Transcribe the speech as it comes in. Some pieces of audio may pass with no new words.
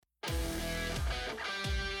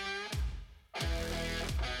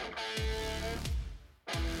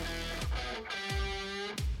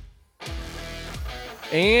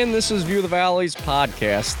And this is View of the Valleys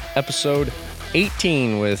podcast, episode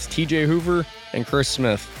 18 with TJ Hoover and Chris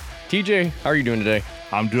Smith. TJ, how are you doing today?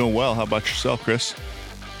 I'm doing well. How about yourself, Chris?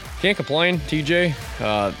 Can't complain,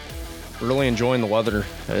 TJ. Really enjoying the weather.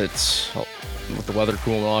 It's with the weather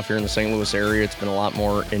cooling off here in the St. Louis area, it's been a lot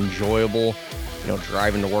more enjoyable,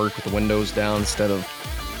 driving to work with the windows down instead of,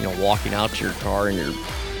 walking out to your car and you're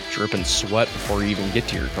dripping sweat before you even get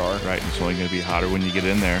to your car. Right, it's only going to be hotter when you get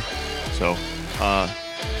in there. So,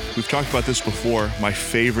 we've talked about this before. My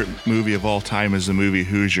favorite movie of all time is the movie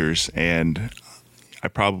Hoosiers, and I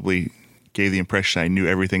probably gave the impression I knew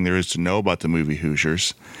everything there is to know about the movie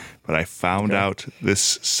Hoosiers, but I found out this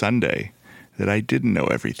Sunday that I didn't know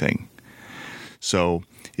everything. So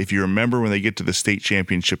if you remember when they get to the state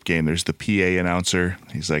championship game, there's the PA announcer.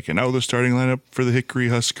 He's like, and now the starting lineup for the Hickory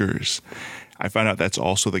Huskers. I found out that's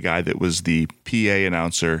also the guy that was the PA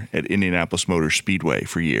announcer at Indianapolis Motor Speedway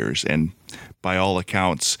for years, and by all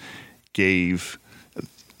accounts gave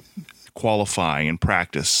qualifying and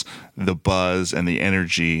practice the buzz and the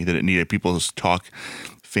energy that it needed. People talk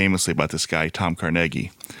famously about this guy, Tom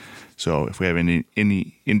Carnegie. So if we have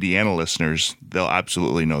any Indiana listeners, they'll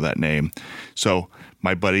absolutely know that name. So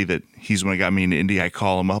my buddy he's the one that got me into Indy, I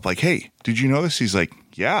call him up like, hey, did you know this? He's like,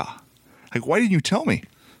 yeah. Like, why didn't you tell me?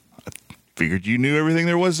 I figured you knew everything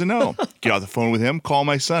there was to know. Get off the phone with him, call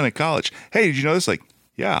my son at college. Hey, did you know this? Like,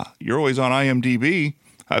 yeah, you're always on IMDb.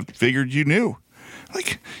 I figured you knew.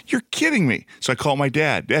 Like, you're kidding me. So I call my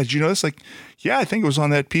dad. Dad, did you know this? Like, yeah, I think it was on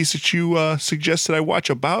that piece that you suggested I watch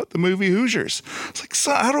about the movie Hoosiers. It's like,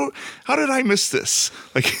 so how did I miss this?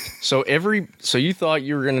 Like, so you thought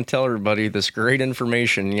you were going to tell everybody this great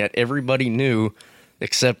information, yet everybody knew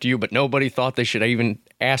except you, but nobody thought they should even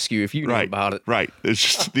ask you if you knew about it. Right. It's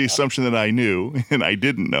just the assumption that I knew, and I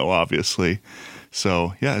didn't know, obviously.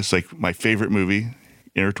 So, yeah, it's like my favorite movie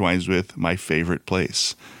intertwines with my favorite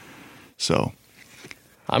place. So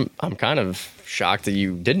I'm kind of shocked that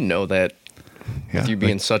you didn't know that, with you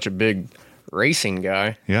being such a big racing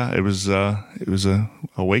guy. Yeah, it was a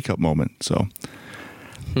wake up moment. So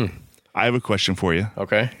I have a question for you.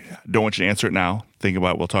 Okay. Don't want you to answer it now. Think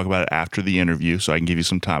about it. We'll talk about it after the interview, so I can give you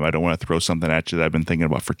some time. I don't want to throw something at you that I've been thinking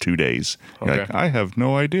about for 2 days. You're like, I have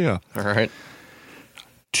no idea. All right.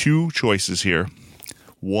 2 choices here.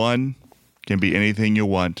 One can be anything you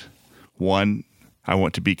want. One, I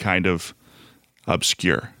want to be kind of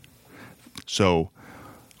obscure. So,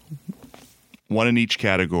 one in each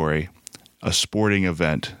category, a sporting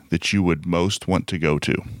event that you would most want to go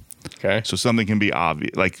to. Okay. So something can be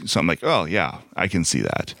obvious, like something like, oh yeah, I can see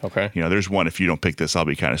that. Okay. There's one, if you don't pick this, I'll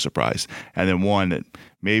be kind of surprised. And then one that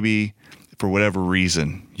maybe for whatever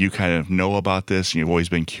reason, you kind of know about this and you've always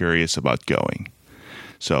been curious about going.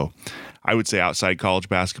 So I would say outside college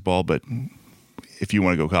basketball, but if you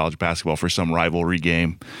want to go college basketball for some rivalry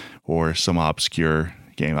game or some obscure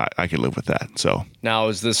game, I could live with that. So now,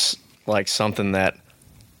 is this like something that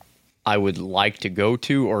I would like to go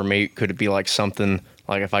to, or could it be like something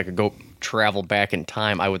like if I could go travel back in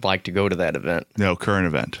time, I would like to go to that event? No, current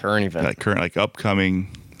event. Like Upcoming,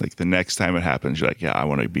 like the next time it happens, you're like, yeah, I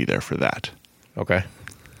want to be there for that. Okay.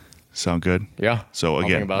 Sound good? Yeah. So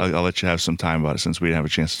again, I'll let you have some time about it since we didn't have a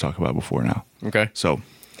chance to talk about it before now. Okay. So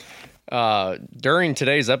during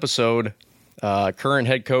today's episode, current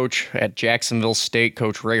head coach at Jacksonville State,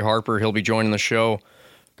 Coach Ray Harper, he'll be joining the show.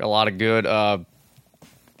 Got a lot of good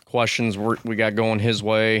questions we got going his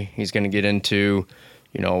way. He's going to get into,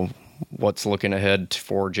 what's looking ahead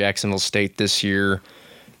for Jacksonville State this year,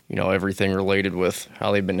 everything related with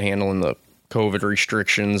how they've been handling the COVID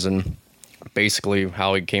restrictions and basically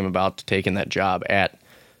how he came about to taking that job at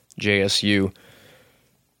JSU.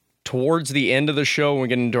 Towards the end of the show, when we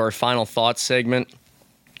get into our final thoughts segment,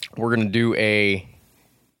 we're going to do a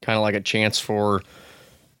kind of like a chance for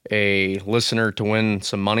a listener to win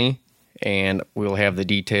some money, and we'll have the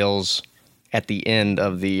details at the end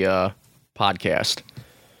of the podcast.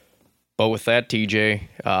 But with that,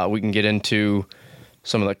 TJ, we can get into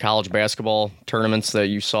some of the college basketball tournaments that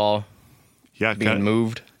you saw being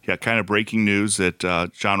moved. Yeah, kind of breaking news that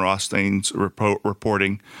John Rothstein's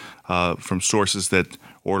reporting from sources that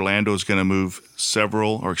Orlando is going to move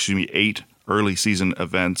 8 early season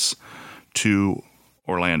events to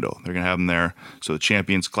Orlando. They're going to have them there. So the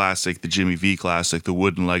Champions Classic, the Jimmy V Classic, the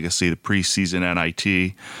Wooden Legacy, the preseason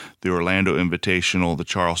NIT, the Orlando Invitational, the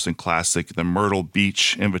Charleston Classic, the Myrtle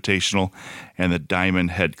Beach Invitational, and the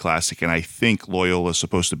Diamond Head Classic. And I think Loyola is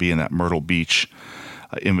supposed to be in that Myrtle Beach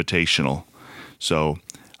Invitational. So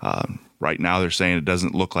right now they're saying it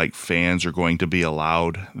doesn't look like fans are going to be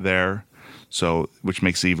allowed there. So, which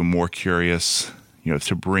makes it even more curious,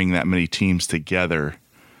 to bring that many teams together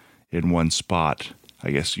in one spot.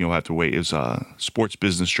 I guess you'll have to wait. It was Sports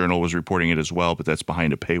Business Journal was reporting it as well, but that's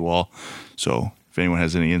behind a paywall. So if anyone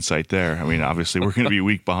has any insight there, I mean, obviously we're going to be a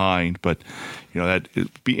week behind, but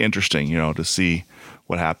it'd be interesting, to see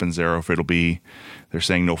what happens there. Or if it'll be, they're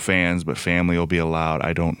saying no fans, but family will be allowed.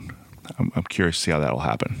 I'm curious to see how that will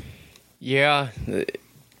happen. Yeah,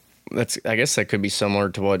 I guess that could be similar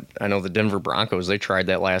to what I know the Denver Broncos, they tried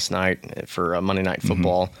that last night for Monday Night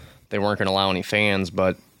Football. Mm-hmm. They weren't going to allow any fans,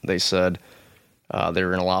 but they said they were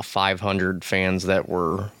going to allow 500 fans that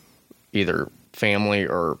were either family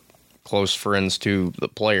or close friends to the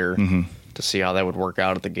player to see how that would work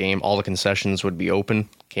out at the game. All the concessions would be open.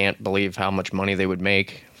 Can't believe how much money they would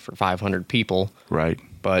make for 500 people. Right.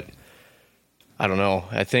 But I don't know.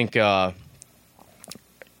 I think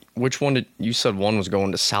which one did you said one was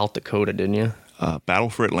going to South Dakota, didn't you? Battle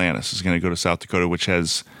for Atlantis is going to go to South Dakota, which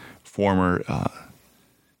has former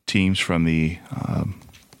teams from the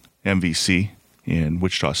MVC in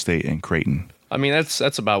Wichita State and Creighton. I mean,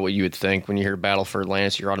 that's about what you would think when you hear Battle for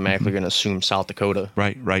Atlantis. You're automatically going to assume South Dakota.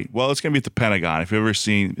 Right. Well, it's going to be at the Pentagon. If you've ever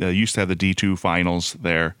seen, used to have the D2 finals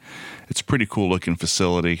there. It's a pretty cool looking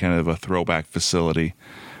facility, kind of a throwback facility.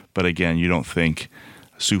 But again, you don't think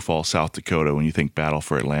Sioux Falls, South Dakota when you think Battle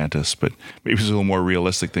for Atlantis. But maybe it's a little more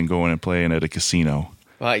realistic than going and playing at a casino.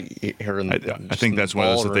 Well, I think that's one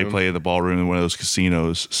of those that they play at the ballroom in one of those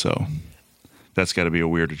casinos. So that's got to be a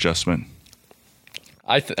weird adjustment.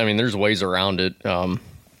 I mean, there's ways around it.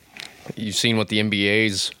 You've seen what the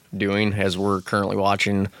NBA's doing as we're currently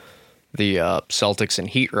watching the Celtics and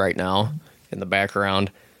Heat right now in the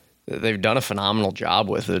background. They've done a phenomenal job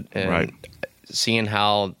with it. And seeing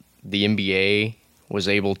how the NBA was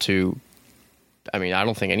able to, I mean, I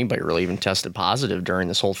don't think anybody really even tested positive during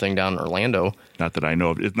this whole thing down in Orlando. Not that I know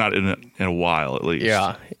of. It's not in a while, at least.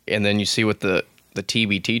 Yeah. And then you see what the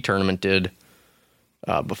TBT tournament did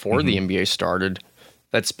before the NBA started.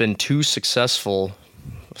 That's been two successful,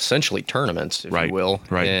 essentially, tournaments, if you will.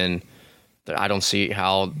 Right. And I don't see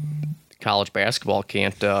how college basketball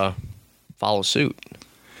can't follow suit.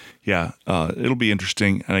 Yeah, it'll be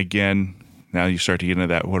interesting. And again, now you start to get into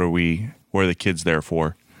that. What are the kids there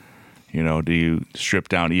for? Do you strip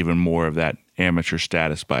down even more of that amateur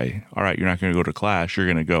status by, all right, you're not going to go to class. You're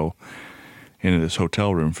going to go into this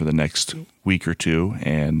hotel room for the next week or two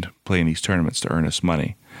and play in these tournaments to earn us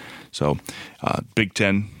money. So Big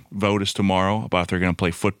Ten vote is tomorrow about if they're going to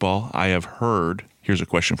play football. I have heard, here's a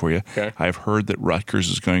question for you. Okay. I have heard that Rutgers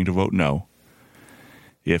is going to vote no.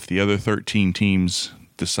 If the other 13 teams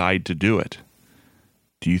decide to do it,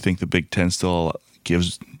 do you think the Big Ten still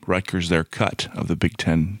gives Rutgers their cut of the Big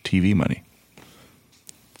Ten TV money?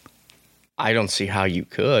 I don't see how you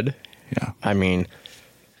could. Yeah. I mean,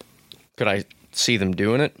 could I see them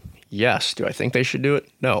doing it? Yes. Do I think they should do it?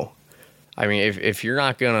 No. I mean, if you're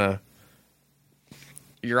not going to,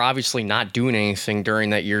 you're obviously not doing anything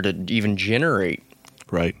during that year to even generate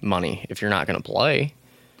money if you're not going to play.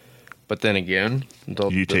 But then again,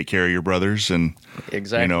 you take care of your brothers, and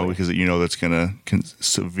exactly, because that's going to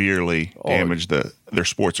severely damage their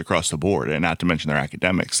sports across the board, and not to mention their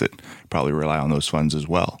academics that probably rely on those funds as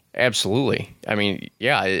well. Absolutely. I mean,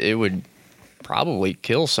 yeah, it would probably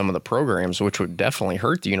kill some of the programs, which would definitely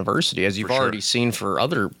hurt the university, as you've already seen for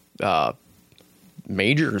other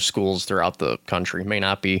major schools throughout the country. It may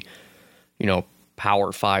not be,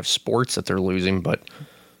 Power 5 sports that they're losing, but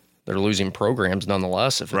they're losing programs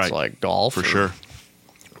nonetheless if it's like golf for sure,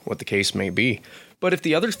 what the case may be. But if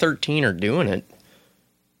the other 13 are doing it,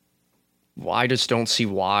 I just don't see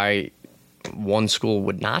why one school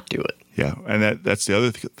would not do it. Yeah, and that's the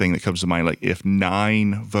other thing that comes to mind. Like, if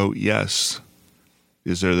 9 vote yes,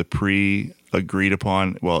 is there the pre-agreed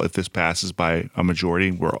upon, well, if this passes by a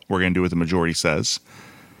majority, we're going to do what the majority says?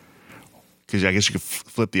 Because I guess you could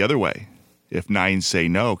flip the other way. If 9 say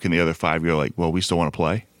no, can the other 5 go like, well, we still want to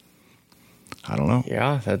play? I don't know.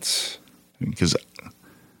 Yeah, that's... Because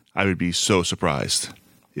I would be so surprised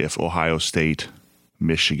if Ohio State,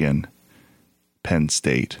 Michigan, Penn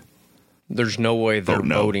State... There's no way they're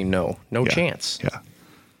voting no. No chance. Yeah.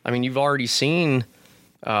 I mean, you've already seen,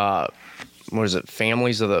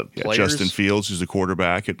 families of the players? Justin Fields, who's the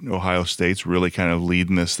quarterback at Ohio State's really kind of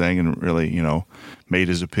leading this thing and really, made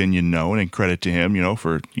his opinion known, and credit to him,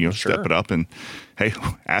 for, stepping up and, hey,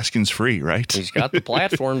 asking's free, right? He's got the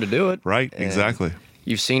platform to do it. Right, and exactly.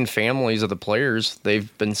 You've seen families of the players,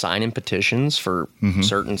 they've been signing petitions for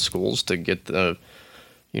certain schools to get the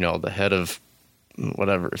head of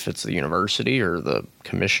whatever, if it's the university or the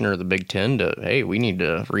commissioner of the Big Ten, to, hey, we need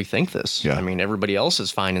to rethink this. Yeah. I mean, everybody else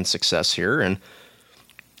is finding success here, and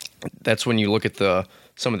that's when you look at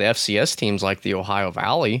some of the FCS teams like the Ohio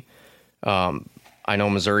Valley. I I know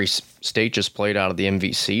Missouri State just played out of the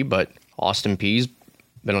MVC, but Austin Peay's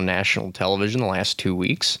been on national television the last 2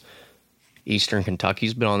 weeks. Eastern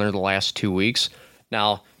Kentucky's been on there the last 2 weeks.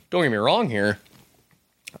 Now, don't get me wrong here.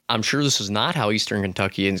 I'm sure this is not how Eastern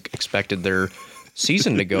Kentucky expected their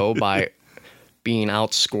season to go by being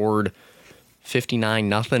outscored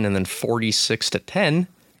 59-0 and then 46-10.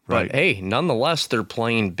 Right. But hey, nonetheless, they're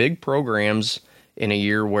playing big programs in a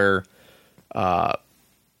year where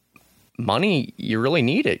money, you really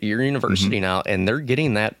need it. You're a university now, and they're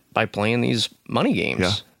getting that by playing these money games.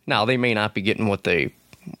 Yeah. Now, they may not be getting what they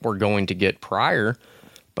were going to get prior,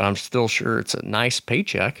 but I'm still sure it's a nice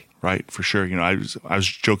paycheck. Right, for sure. I was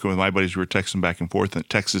joking with my buddies. We were texting back and forth, and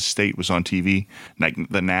Texas State was on TV, like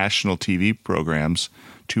the national TV programs,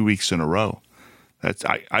 2 weeks in a row.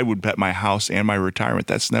 I would bet my house and my retirement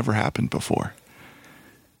that's never happened before.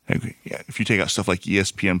 If you take out stuff like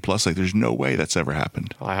ESPN Plus, like there's no way that's ever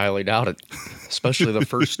happened. I highly doubt it, especially the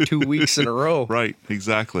first 2 weeks in a row. Right,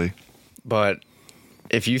 exactly. But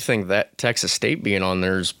if you think that Texas State being on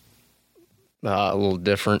there's a little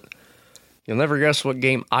different, you'll never guess what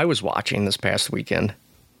game I was watching this past weekend.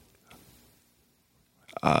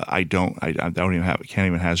 I don't even can't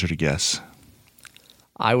even hazard a guess.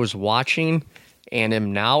 I was watching and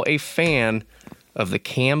am now a fan of the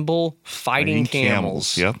Campbell Fighting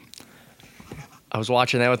Camels. Yep. I was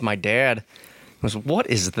watching that with my dad. I was, what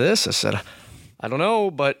is this? I said, I don't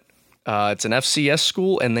know, but it's an FCS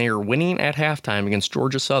school, and they are winning at halftime against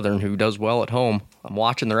Georgia Southern, who does well at home. I'm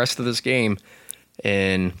watching the rest of this game,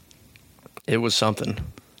 and it was something.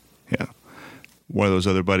 Yeah. One of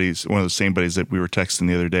those same buddies that we were texting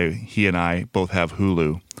the other day, he and I both have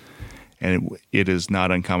Hulu. And it is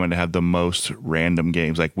not uncommon to have the most random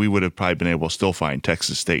games. Like we would have probably been able to still find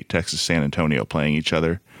Texas State, Texas San Antonio playing each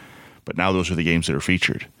other. But now those are the games that are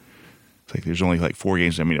featured. It's like there's only like 4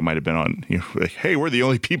 games. I mean, it might have been on, like, hey, we're the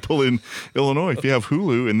only people in Illinois. If you have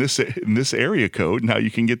Hulu in this area code, now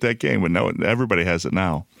you can get that game. But no, everybody has it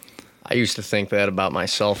now. I used to think that about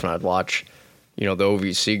myself, and I'd watch, the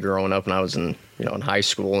OVC growing up, and I was in high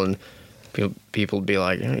school, and people would be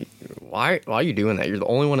like, hey, why are you doing that? You're the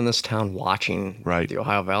only one in this town watching the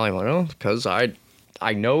Ohio Valley. I'm like, oh, because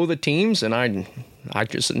I know the teams, and I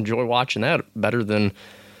just enjoy watching that better than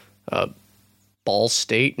Ball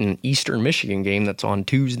State and Eastern Michigan game that's on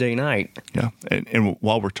Tuesday night. Yeah, and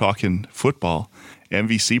while we're talking football,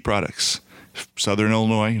 MVC products, Southern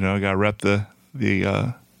Illinois, got to rep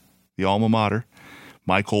the alma mater.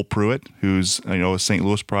 Michael Pruitt, who's a St.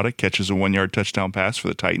 Louis product, catches a 1-yard touchdown pass for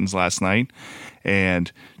the Titans last night,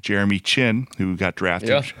 and Jeremy Chin, who got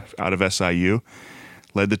drafted out of SIU,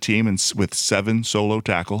 led the team with 7 solo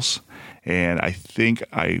tackles. And I think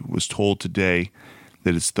I was told today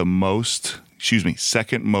that it's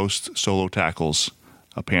second most solo tackles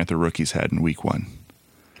a Panther rookie's had in week 1.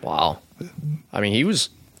 Wow. I mean, he was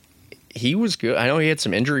good. I know he had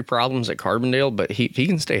some injury problems at Carbondale, but he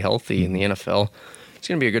can stay healthy in the NFL. He's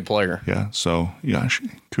going to be a good player. Yeah, so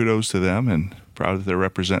kudos to them, and proud that they're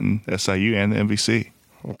representing SIU and the MVC.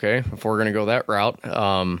 Okay, if we're going to go that route,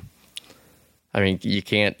 I mean, you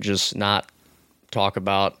can't just not talk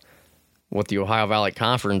about what the Ohio Valley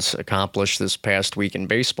Conference accomplished this past week in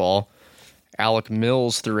baseball. Alec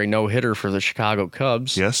Mills threw a no-hitter for the Chicago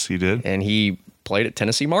Cubs. Yes, he did. And he played at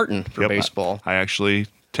Tennessee Martin for baseball. I actually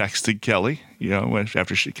texted Kelly,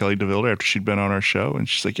 after Kelly DeVilder, after she'd been on our show, and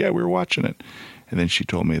she's like, yeah, we were watching it. And then she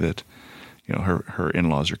told me that, her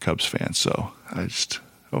in-laws are Cubs fans. So I just,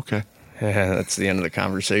 okay. Yeah, that's the end of the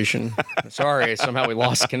conversation. Sorry, somehow we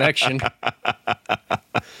lost connection.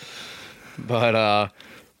 But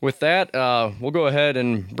with that, we'll go ahead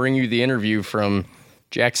and bring you the interview from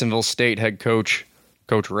Jacksonville State head coach,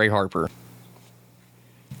 Coach Ray Harper.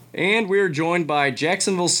 And we are joined by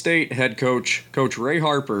Jacksonville State head coach, Coach Ray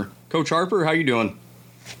Harper. Coach Harper, how you doing?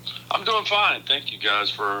 I'm doing fine. Thank you guys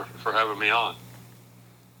for having me on.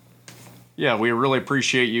 Yeah, we really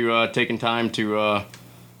appreciate you taking time to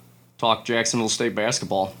talk Jacksonville State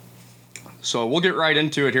basketball. So we'll get right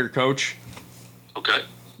into it here, Coach. Okay.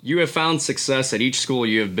 You have found success at each school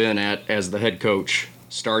you have been at as the head coach,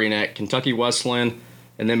 starting at Kentucky Wesleyan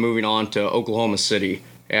and then moving on to Oklahoma City.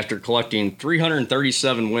 After collecting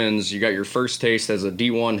 337 wins, you got your first taste as a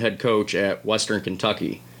D1 head coach at Western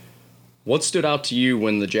Kentucky. What stood out to you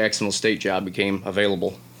when the Jacksonville State job became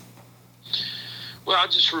available? Well, I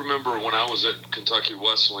just remember when I was at Kentucky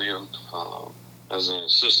Wesleyan as an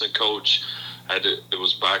assistant coach, it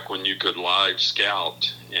was back when you could live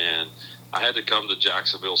scout, and I had to come to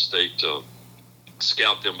Jacksonville State to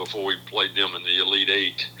scout them before we played them in the Elite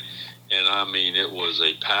Eight. And, I mean, it was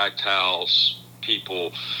a packed house,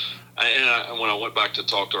 people When I went back to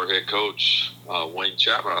talk to our head coach, Wayne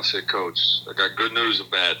Chapman, I said, Coach, I got good news and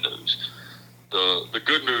bad news. The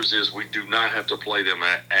good news is we do not have to play them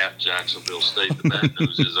at Jacksonville State. The bad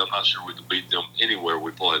news is I'm not sure we can beat them anywhere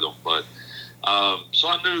we play them. But so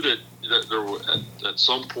I knew that there were, at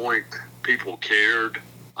some point people cared,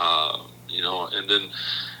 and then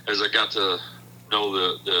as I got to know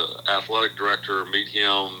the athletic director, meet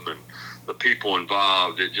him, and the people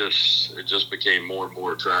involved, it just became more and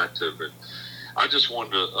more attractive. And I just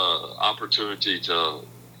wanted an opportunity to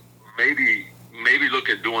maybe look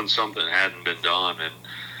at doing something that hadn't been done. And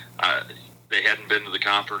they hadn't been to the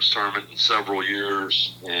conference tournament in several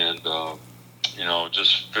years. And,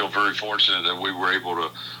 just feel very fortunate that we were able to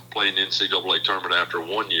play an NCAA tournament after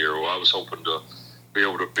 1 year. Well, I was hoping to be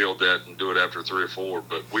able to build that and do it after 3 or 4.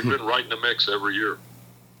 But we've been right in the mix every year.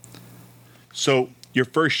 So your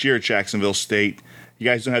first year at Jacksonville State, you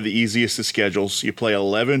guys don't have the easiest of schedules. You play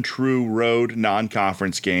 11 true road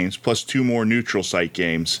non-conference games plus 2 more neutral site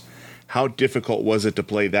games. How difficult was it to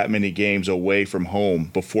play that many games away from home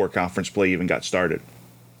before conference play even got started?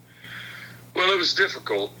 Well, it was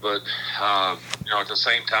difficult, but at the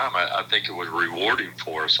same time, I think it was rewarding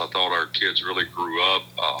for us. I thought our kids really grew up.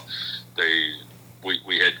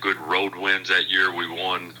 We had good road wins that year. We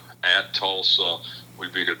won at Tulsa. We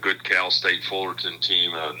beat a good Cal State Fullerton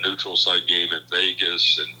team, a neutral site game at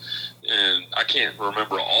Vegas, and I can't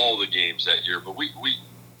remember all the games that year, but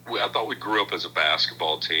I thought we grew up as a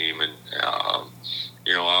basketball team, and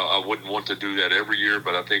I wouldn't want to do that every year,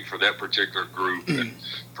 but I think for that particular group and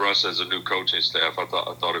for us as a new coaching staff, I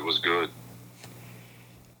thought it was good.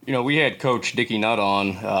 We had Coach Dickie Nutt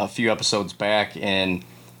on a few episodes back, and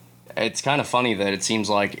it's kind of funny that it seems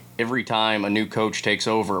like every time a new coach takes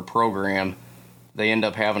over a program, they end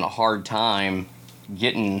up having a hard time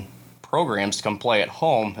getting programs to come play at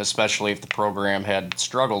home, especially if the program had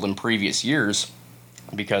struggled in previous years,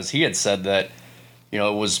 because he had said that, it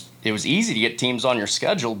was easy to get teams on your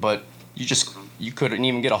schedule, but you couldn't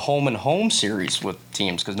even get a home-and-home series with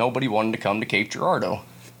teams because nobody wanted to come to Cape Girardeau.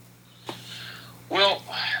 Well,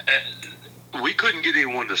 we couldn't get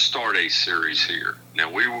anyone to start a series here.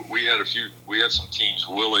 Now we had some teams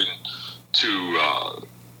willing to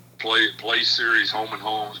play series home and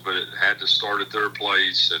homes, but it had to start at their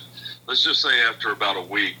place. And let's just say after about a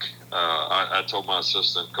week, I told my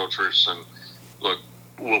assistant, Coach Richardson, look,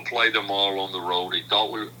 we'll play them all on the road. He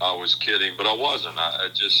thought I was kidding, but I wasn't.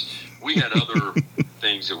 We had other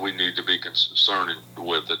things that we needed to be concerned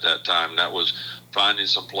with at that time. That was finding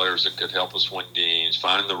some players that could help us win games,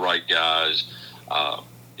 finding the right guys.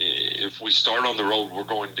 If we start on the road, we're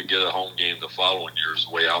going to get a home game the following year is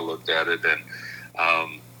the way I looked at it.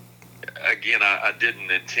 And again, I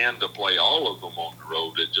didn't intend to play all of them on the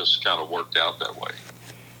road. It just kind of worked out that way.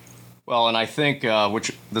 Well, and I think,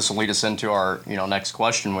 which this will lead us into our next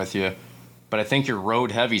question with you, but I think your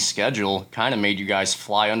road-heavy schedule kind of made you guys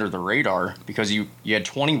fly under the radar because you had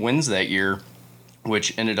 20 wins that year,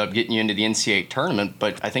 which ended up getting you into the NCAA tournament,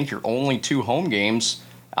 but I think your only 2 home games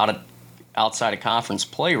outside of conference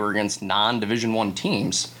play were against non-Division I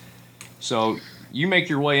teams. So you make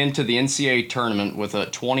your way into the NCAA tournament with a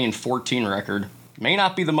 20-14 record. May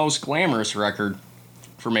not be the most glamorous record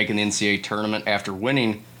for making the NCAA tournament after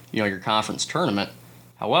winning your conference tournament.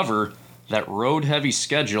 However, that road-heavy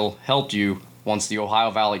schedule helped you once the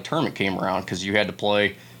Ohio Valley tournament came around because you had to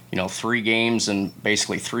play, 3 games in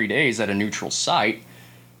basically 3 days at a neutral site.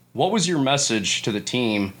 What was your message to the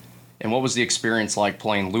team, and what was the experience like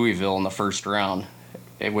playing Louisville in the first round,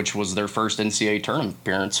 which was their first NCAA tournament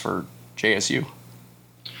appearance for JSU?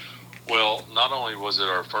 Well, not only was it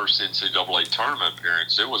our first NCAA tournament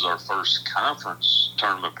appearance, it was our first conference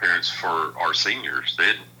tournament appearance for our seniors.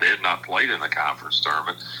 They had not played in the conference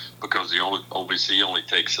tournament because the OVC only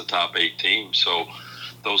takes the top 8 teams. So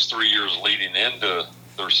those 3 years leading into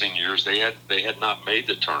their senior years, they had not made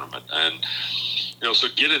the tournament. And, so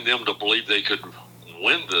getting them to believe they could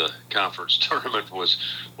win the conference tournament was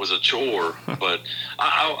a chore. But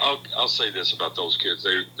I'll say this about those kids: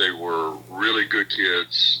 they were really good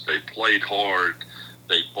kids. They played hard.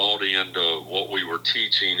 They bought into what we were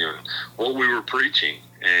teaching and what we were preaching,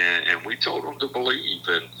 and we told them to believe.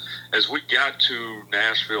 And as we got to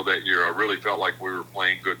Nashville that year, I really felt like we were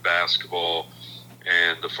playing good basketball.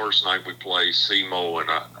 And the first night we played SEMO, and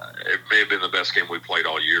it may have been the best game we played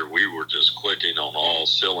all year. We were just clicking on all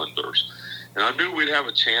cylinders. And I knew we'd have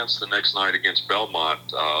a chance the next night against Belmont,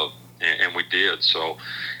 and we did. So,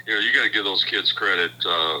 you got to give those kids credit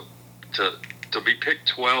to be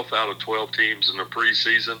picked 12th out of 12 teams in the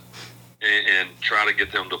preseason and try to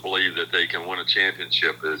get them to believe that they can win a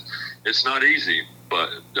championship. It's not easy, but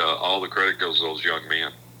all the credit goes to those young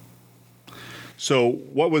men. So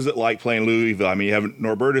what was it like playing Louisville? I mean, you have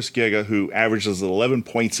Norbertus Giga, who averages 11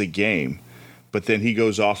 points a game, but then he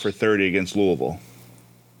goes off for 30 against Louisville.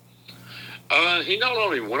 He not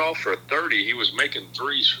only went off for 30, he was making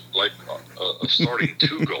threes like a starting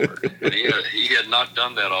two guard. And he had not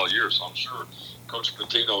done that all year, so I'm sure Coach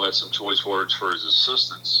Pitino had some choice words for his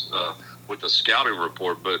assistants with the scouting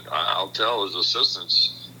report. But I'll tell his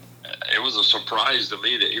assistants, it was a surprise to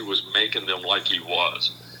me that he was making them like he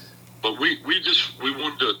was. But we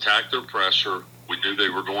wanted to attack their pressure. We knew they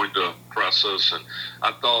were going to press us, and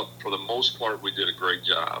I thought for the most part we did a great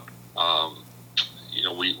job.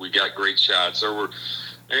 We got great shots.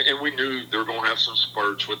 And we knew they were going to have some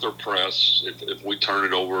spurts with their press if we turn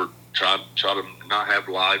it over. Try to not have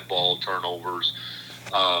live ball turnovers.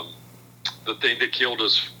 The thing that killed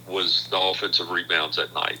us was the offensive rebounds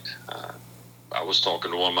at night. I was talking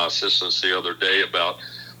to one of my assistants the other day about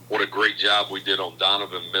what a great job we did on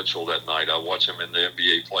Donovan Mitchell that night. I watched him in the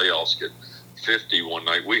NBA playoffs get 50 one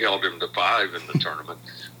night. We held him to 5 in the tournament.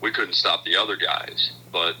 We couldn't stop the other guys.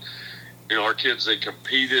 But, our kids, they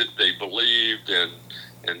competed, they believed, and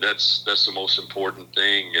that's the most important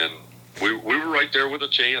thing. And we were right there with a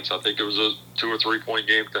chance. I think it was a 2 or 3 point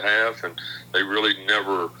game to half, and they really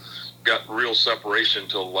never got real separation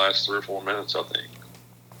until the last 3 or 4 minutes, I think.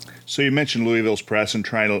 So you mentioned Louisville's press and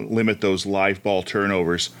trying to limit those live ball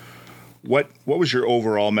turnovers. What was your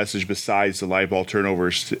overall message besides the live ball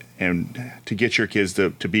turnovers to get your kids to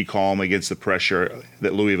be calm against the pressure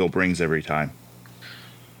that Louisville brings every time?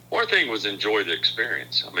 Our thing was enjoy the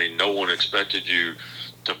experience. I mean, no one expected you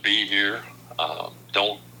to be here.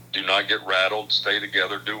 Do not get rattled. Stay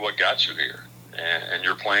together. Do what got you here. And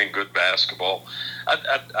you're playing good basketball.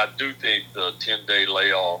 I do think the 10-day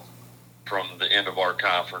layoff from the end of our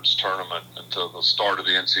conference tournament until the start of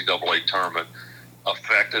the NCAA tournament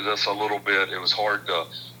affected us a little bit. It was hard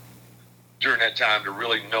during that time to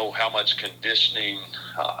really know how much conditioning,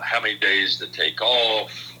 how many days to take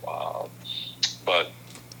off. But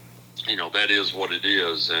that is what it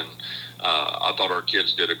is. And I thought our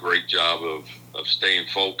kids did a great job of staying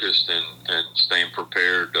focused and staying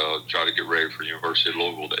prepared to try to get ready for University of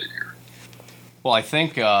Louisville that year. Well, I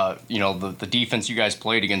think, the defense you guys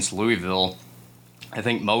played against Louisville, I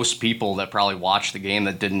think most people that probably watched the game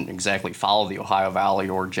that didn't exactly follow the Ohio Valley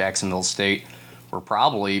or Jacksonville State were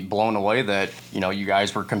probably blown away that, you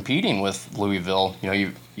guys were competing with Louisville.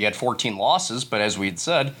 You had 14 losses, but as we had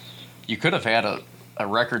said, you could have had a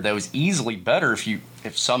record that was easily better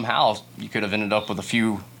if somehow you could have ended up with a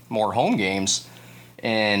few more home games.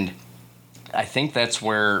 And I think that's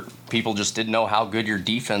where people just didn't know how good your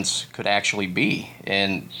defense could actually be.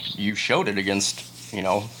 And you showed it against,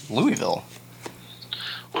 Louisville.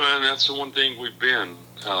 Well, and that's the one thing we've been.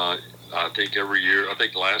 I think every year, I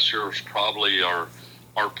think last year was probably our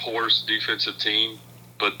poorest defensive team.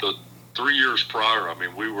 But the 3 years prior, I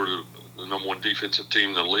mean, we were the number one defensive team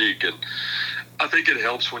in the league. And I think it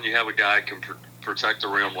helps when you have a guy who can protect the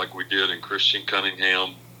rim like we did in Christian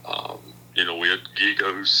Cunningham. We had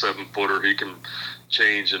Giga, who's 7-footer. He can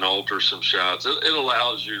change and alter some shots. It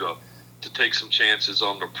allows you to take some chances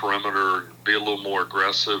on the perimeter, be a little more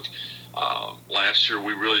aggressive. Last year,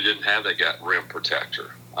 we really didn't have that guy rim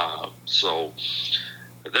protector. So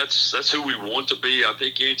that's who we want to be. I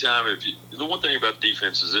think anytime, the one thing about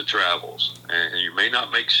defense is it travels, and you may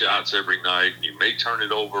not make shots every night. You may turn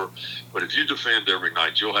it over, but if you defend every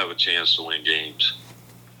night, you'll have a chance to win games.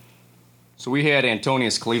 So we had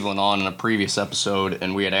Antonius Cleveland on in a previous episode,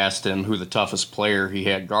 and we had asked him who the toughest player he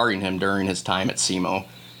had guarding him during his time at SEMO.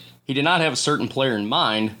 He did not have a certain player in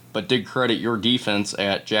mind, but did credit your defense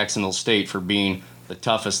at Jacksonville State for being the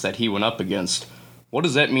toughest that he went up against. What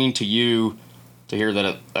does that mean to you to hear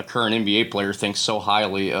that a current NBA player thinks so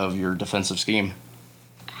highly of your defensive scheme?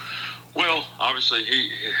 Well, obviously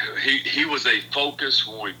he was a focus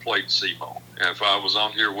when we played SEMO. And if I was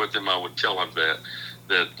on here with him, I would tell him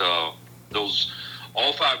that those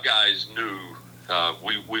all 5 guys knew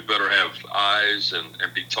we better have eyes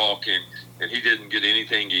and be talking. And he didn't get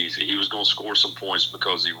anything easy. He was going to score some points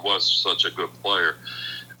because he was such a good player.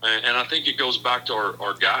 And I think it goes back to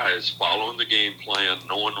our guys following the game plan,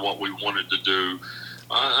 knowing what we wanted to do.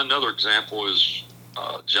 Another example is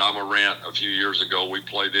Ja Morant. A few years ago, we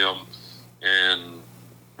played them, and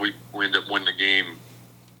we ended up winning the game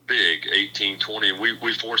big, 18-20. And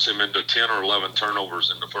we forced him into 10 or 11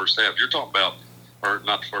 turnovers in the first half. You're talking about, or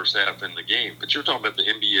not the first half in the game, but you're talking about the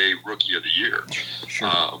NBA Rookie of the Year.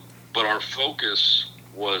 Sure. But our focus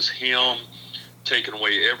was him taking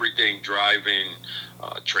away everything, driving,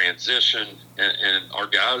 transition, and our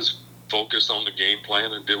guys focused on the game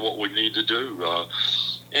plan and did what we need to do.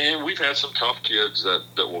 And we've had some tough kids that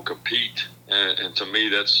will compete, And to me,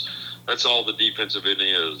 that's all the defensive end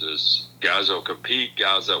is guys that will compete,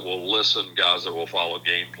 guys that will listen, guys that will follow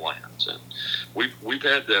game plans. And we've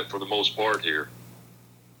had that for the most part here.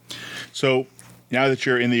 So now that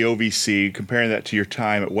you're in the OVC, comparing that to your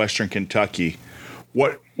time at Western Kentucky,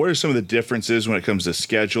 what are some of the differences when it comes to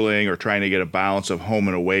scheduling or trying to get a balance of home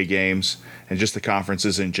and away games and just the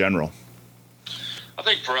conferences in general? I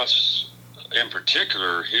think for us in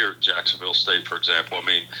particular here at Jacksonville State, for example, I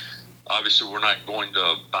mean, obviously we're not going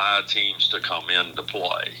to buy teams to come in to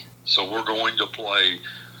play. So we're going to play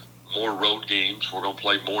more road games. We're going to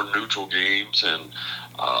play more neutral games. And,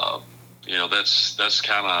 that's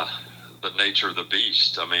kind of the nature of the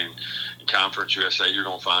beast. I mean, in Conference USA, you're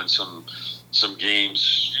going to find some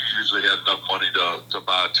games. You usually have enough money to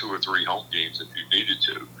buy 2 or 3 home games if you needed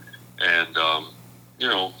to. And,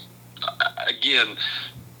 again,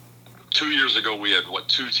 2 years ago we had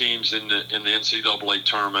 2 teams in the NCAA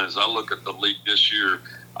tournament. As I look at the league this year,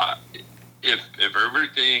 if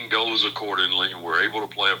everything goes accordingly and we're able to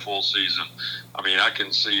play a full season, I mean, I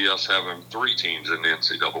can see us having 3 teams in the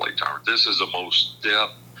NCAA tournament. This is the most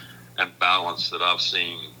depth and balance that I've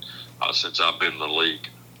seen since I've been in the league.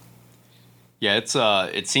 Yeah,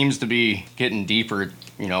 it seems to be getting deeper,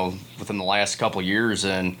 within the last couple of years,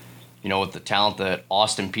 and with the talent that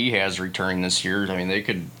Austin Peay has returning this year, I mean, they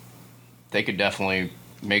could definitely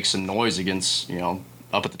make some noise against,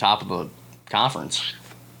 up at the top of the conference.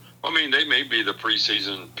 I mean, they may be the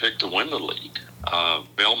preseason pick to win the league.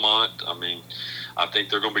 Belmont, I mean, I think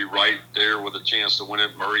they're going to be right there with a chance to win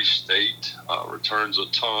it. Murray State returns a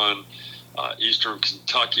ton. Eastern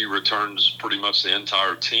Kentucky returns pretty much the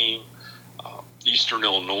entire team. Eastern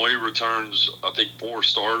Illinois returns, I think, 4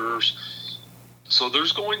 starters. So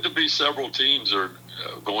there's going to be several teams that are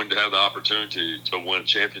going to have the opportunity to win a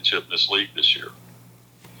championship in this league this year.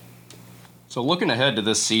 So looking ahead to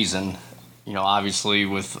this season, obviously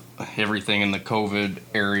with everything in the COVID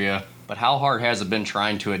area, but how hard has it been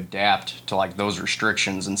trying to adapt to like those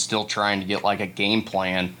restrictions and still trying to get like a game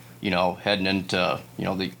plan, heading into,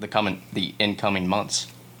 the incoming months?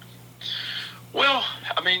 Well,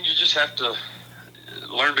 I mean, you just have to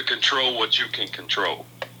learn to control what you can control.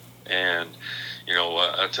 And,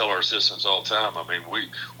 I tell our assistants all the time, I mean,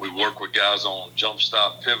 we work with guys on jump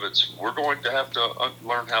stop pivots. We're going to have to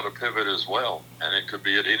learn how to pivot as well, and it could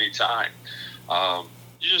be at any time.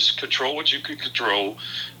 You just control what you can control,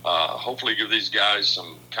 hopefully give these guys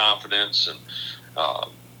some confidence and,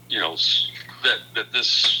 that this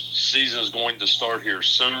season is going to start here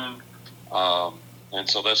soon. And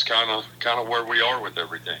so that's kind of where we are with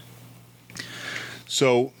everything.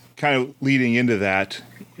 So kind of leading into that,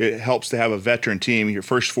 it helps to have a veteran team. Your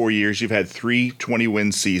first 4 years, you've had 3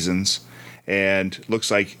 20-win seasons, and looks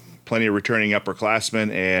like plenty of returning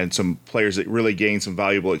upperclassmen and some players that really gained some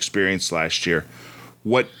valuable experience last year.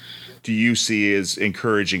 What do you see as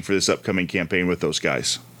encouraging for this upcoming campaign with those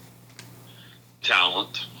guys?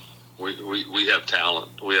 Talent. We have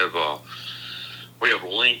talent. We have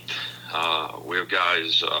length. We have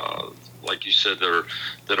guys like you said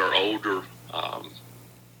that are older.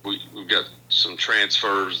 We've got some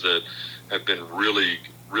transfers that have been really,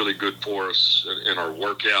 really good for us in our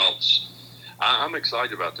workouts. I'm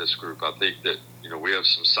excited about this group. I think that, we have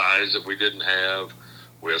some size that we didn't have.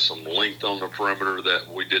 We have some length on the perimeter that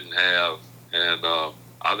we didn't have. And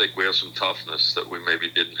I think we have some toughness that we maybe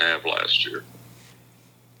didn't have last year.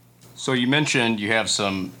 So you mentioned you have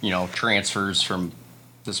some, transfers from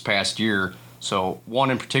this past year. So one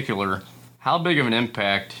in particular, how big of an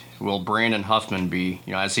impact will Brandon Huffman be,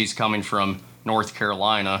 as he's coming from North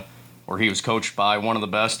Carolina, where he was coached by one of the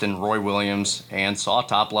best in Roy Williams and saw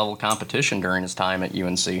top-level competition during his time at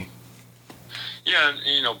UNC?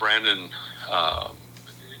 Yeah, Brandon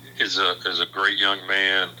is a great young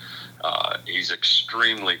man. He's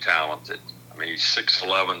extremely talented. I mean, he's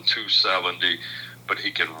 6'11", 270, but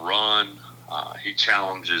he can run. He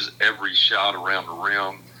challenges every shot around the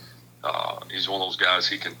rim. He's one of those guys,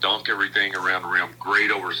 he can dunk everything around the rim.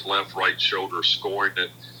 Great over his left, right shoulder, scoring it.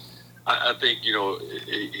 I think,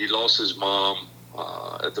 he lost his mom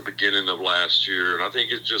at the beginning of last year, and I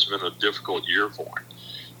think it's just been a difficult year for him.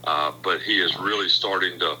 But he is really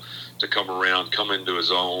starting to come around, come into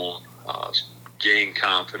his own, gain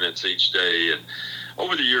confidence each day. And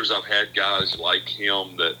over the years, I've had guys like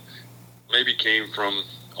him that maybe came from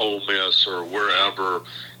Ole Miss or wherever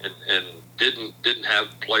and didn't have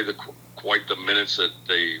play quite the minutes that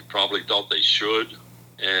they probably thought they should,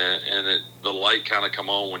 and the light kind of come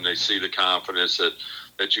on when they see the confidence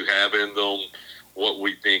that you have in them, what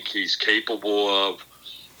we think he's capable of.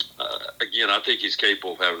 Again, I think he's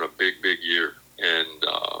capable of having a big year, and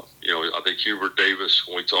I think Hubert Davis,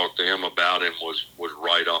 when we talked to him about him, was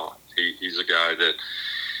right on. He's a guy that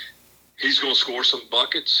he's going to score some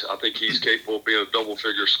buckets. I think he's capable of being a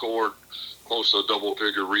double-figure scorer, close to a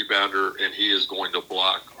double-figure rebounder, and he is going to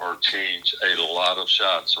block or change a lot of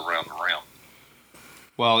shots around the rim.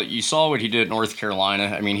 Well, you saw what he did at North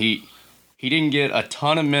Carolina. I mean, he didn't get a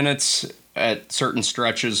ton of minutes at certain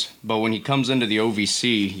stretches, but when he comes into the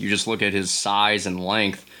OVC, you just look at his size and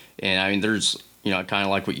length, and I mean, there's, kind of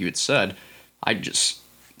like what you had said.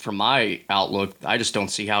 From my outlook, I just don't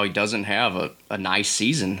see how he doesn't have a nice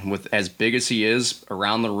season with as big as he is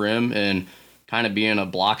around the rim and kind of being a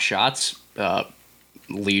block shots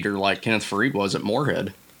leader like Kenneth Faried was at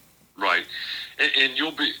Moorhead. Right. And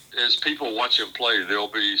you'll be, as people watch him play,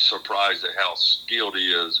 they'll be surprised at how skilled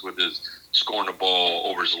he is with his scoring the ball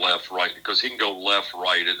over his left, right, because he can go left,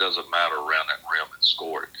 right. It doesn't matter around that rim and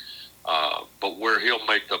score it. But where he'll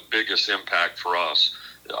make the biggest impact for us,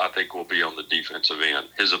 I think, will be on the defensive end.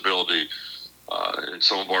 His ability in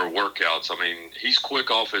some of our workouts, I mean, he's quick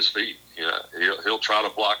off his feet. Yeah, he'll try to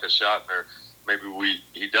block a shot there. Maybe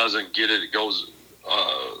he doesn't get it. It goes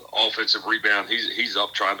offensive rebound. He's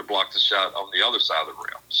up trying to block the shot on the other side of the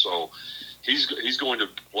rim. So he's going to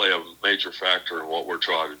play a major factor in what we're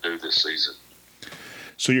trying to do this season.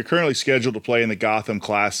 So you're currently scheduled to play in the Gotham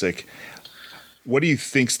Classic. What do you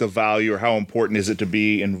think's the value, or how important is it to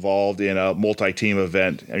be involved in a multi-team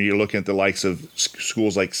event? I mean, you're looking at the likes of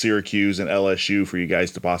schools like Syracuse and LSU for you guys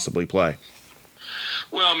to possibly play.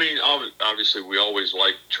 Well, I mean, obviously we always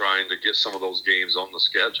like trying to get some of those games on the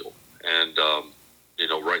schedule. And,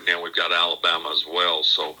 right now we've got Alabama as well.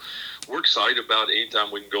 So we're excited about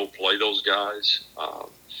anytime we can go play those guys.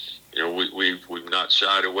 We've not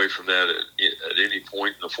shied away from that at any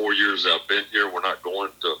point in the 4 years that I've been here. We're not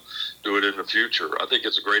going to do it in the future. I think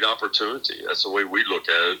it's a great opportunity. That's the way we look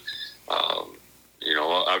at it.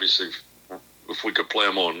 Obviously, if we could play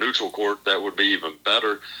them on a neutral court, that would be even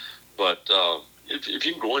better. But if you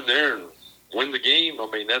can go in there and win the game, I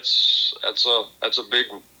mean, that's a big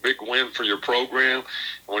win for your program. And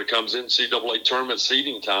when it comes in NCAA tournament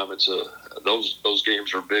seeding time, those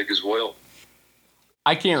games are big as well.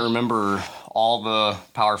 I can't remember all the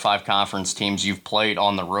Power 5 conference teams you've played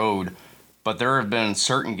on the road, but there have been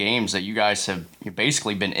certain games that you guys have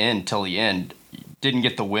basically been in till the end. You didn't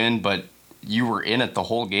get the win, but you were in it the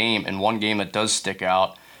whole game. And one game that does stick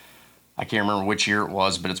out, I can't remember which year it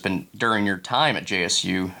was, but it's been during your time at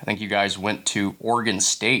JSU. I think you guys went to Oregon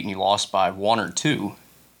State and you lost by 1 or 2.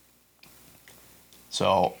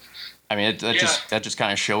 So, I mean, that just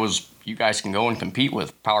kind of shows you guys can go and compete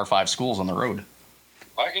with Power 5 schools on the road.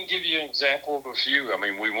 I can give you an example of a few. I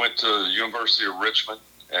mean, we went to the University of Richmond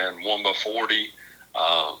and won by 40.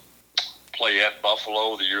 Play at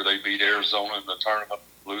Buffalo the year they beat Arizona in the tournament,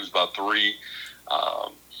 lose by 3.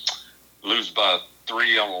 Lose by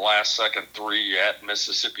 3 on the last second 3 at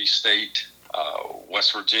Mississippi State.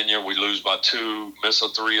 West Virginia, we lose by 2, miss a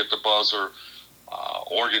 3 at the buzzer.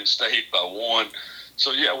 Oregon State by 1.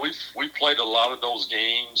 So, yeah, we've played a lot of those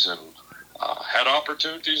games and had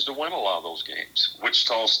opportunities to win a lot of those games.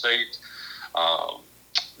 Wichita State,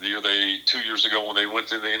 2 years ago when they went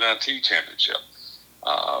to the NIT championship,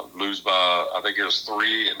 lose by, I think it was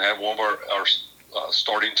 3, and had one of our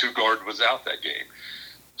starting 2 guard was out that game.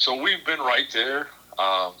 So we've been right there,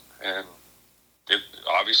 and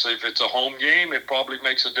obviously if it's a home game, it probably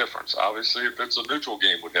makes a difference. Obviously if it's a neutral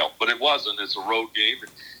game would help, but it wasn't. It's a road game,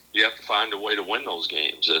 and you have to find a way to win those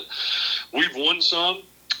games. And we've won some,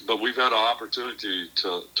 but we've had an opportunity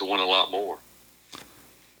to win a lot more.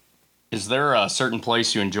 Is there a certain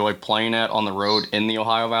place you enjoy playing at on the road in the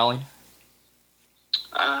Ohio Valley?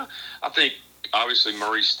 I think, obviously,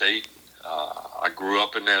 Murray State. I grew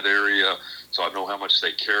up in that area, so I know how much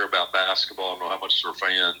they care about basketball. I know how much their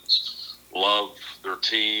fans love their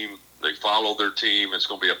team. They follow their team. It's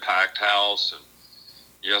going to be a packed house. And,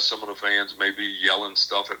 yes, some of the fans may be yelling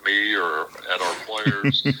stuff at me or at our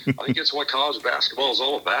players. I think it's what college basketball is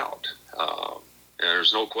all about. And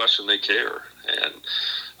there's no question they care. And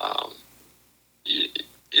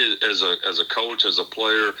as a coach, as a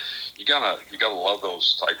player, you gotta love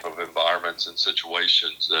those type of environments and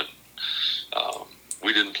situations. And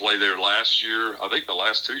we didn't play there last year. I think the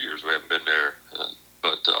last 2 years we haven't been there.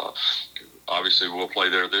 But obviously we'll play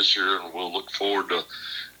there this year, and we'll look forward to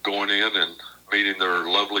going in and meeting their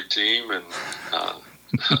lovely team and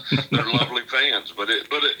their lovely fans. But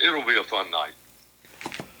it'll be a fun night.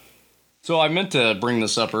 So I meant to bring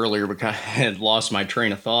this up earlier, but kind of had lost my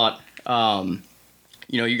train of thought.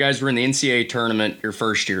 You guys were in the NCAA tournament your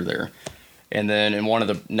first year there. And then in one of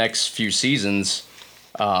the next few seasons,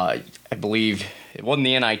 I believe it wasn't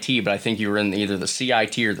the NIT, but I think you were in either the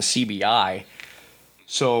CIT or the CBI.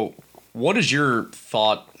 So what are your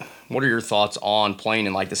thoughts on playing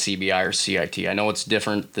in like the CBI or CIT? I know it's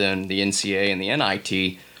different than the NCAA and the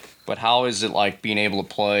NIT, but how is it like being able to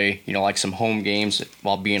play, like some home games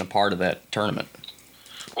while being a part of that tournament?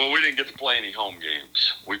 Well, we didn't get to play any home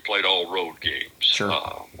games. We played all road games, sure.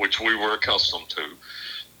 Which we were accustomed to.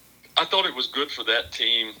 I thought it was good for that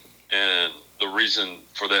team, and the reason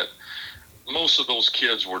for that, most of those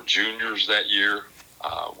kids were juniors that year.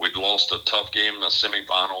 We'd lost a tough game in the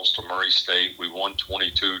semifinals to Murray State. We won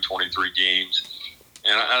 22, 23 games.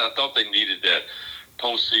 And I thought they needed that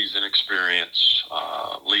postseason experience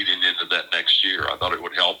leading into that next year. I thought it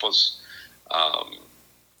would help us.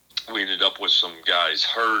 We ended up with some guys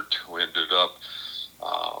hurt. We ended up,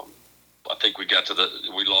 I think we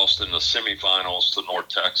lost in the semifinals to North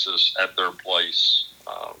Texas at their place.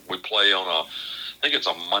 We play on I think it's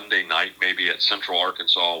a Monday night, maybe at Central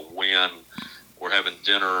Arkansas, when we're having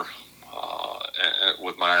dinner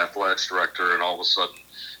with my athletics director, and all of a sudden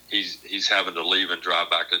he's having to leave and drive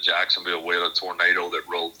back to Jacksonville. We had a tornado that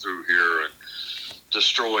rolled through here and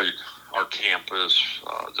destroyed our campus,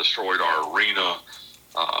 destroyed our arena,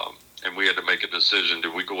 and we had to make a decision.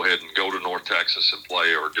 Did we go ahead and go to North Texas and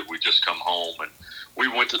play, or did we just come home? And we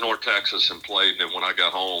went to North Texas and played, and then when I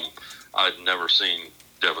got home, I'd never seen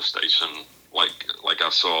devastation like I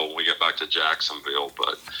saw when we got back to Jacksonville.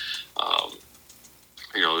 But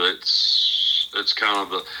it's kind of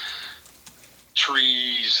the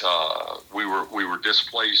trees. We were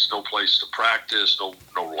displaced, no place to practice, no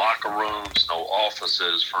locker rooms, no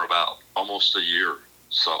offices for about almost a year.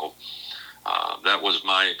 So that was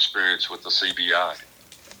my experience with the CBI.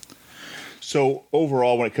 So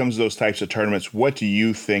overall, when it comes to those types of tournaments, what do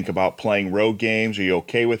you think about playing road games? Are you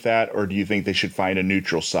okay with that, or do you think they should find a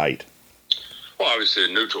neutral site? Well, obviously a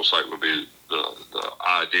neutral site would be the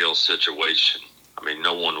ideal situation. I mean,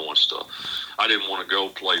 no one wants to. I didn't want to go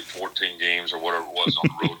play 14 games or whatever it was on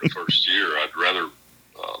the road the first year. I'd rather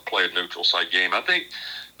play a neutral site game. I think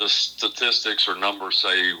the statistics or numbers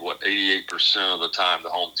say, 88% of the time the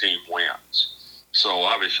home team wins. So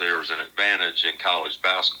obviously there's an advantage in college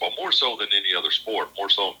basketball, more so than any other sport, more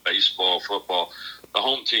so in baseball, football. The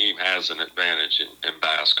home team has an advantage in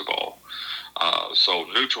basketball. So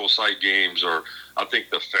neutral site games are, I think,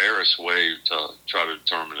 the fairest way to try to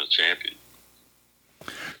determine a champion.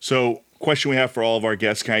 So question we have for all of our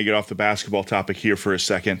guests, kind of get off the basketball topic here for a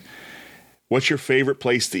second. What's your favorite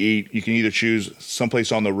place to eat? You can either choose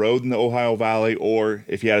someplace on the road in the Ohio Valley, or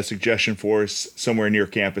if you had a suggestion for us, somewhere near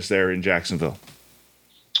campus there in Jacksonville.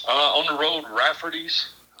 On the road, Rafferty's.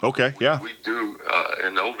 Okay, yeah. We do.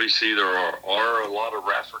 In the OVC, there are a lot of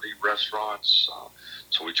Rafferty restaurants,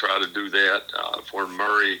 so we try to do that. If we're in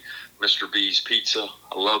Murray, Mr. B's Pizza.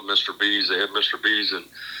 I love Mr. B's. They had Mr. B's in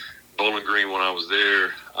Bowling Green when I was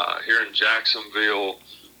there. Here in Jacksonville,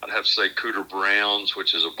 I'd have to say Cooter Brown's,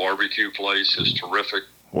 which is a barbecue place, is terrific.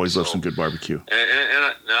 Always love some good barbecue.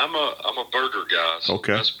 And I'm a burger guy. So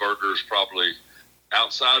okay. The best burger is probably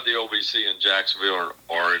outside the OVC in Jacksonville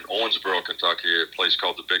or in Owensboro, Kentucky, a place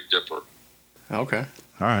called the Big Dipper. Okay.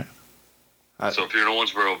 All right. So if you're in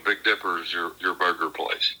Owensboro, Big Dipper is your burger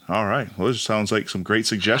place. All right. Well, this sounds like some great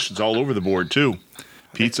suggestions all over the board, too.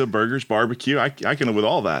 Pizza, burgers, barbecue. I can live with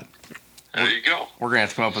all that. There you go. We're going to have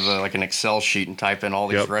to come up with an Excel sheet and type in all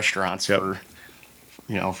these restaurants for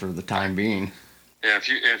the time being. Yeah,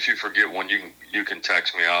 if you forget one, you can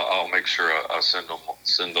text me. I'll make sure I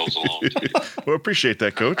send those along to you. Well, appreciate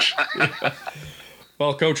that, Coach.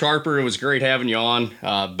 Well, Coach Harper, it was great having you on.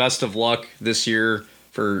 Best of luck this year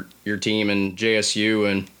for your team and JSU,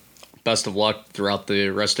 and best of luck throughout the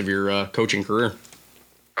rest of your coaching career.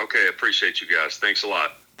 Okay, appreciate you guys. Thanks a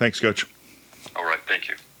lot. Thanks, Coach. All right, thank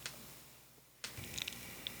you.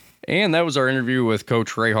 And that was our interview with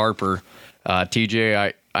Coach Ray Harper.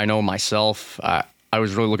 TJ, I know myself, I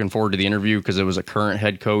was really looking forward to the interview because it was a current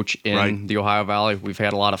head coach in the Ohio Valley. We've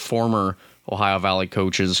had a lot of former Ohio Valley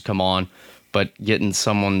coaches come on, but getting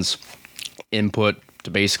someone's input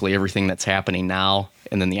to basically everything that's happening now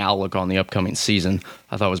and then the outlook on the upcoming season,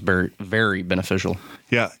 I thought was very, very beneficial.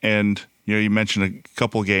 Yeah, and you mentioned a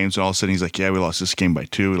couple of games, and all of a sudden he's like, yeah, we lost this game by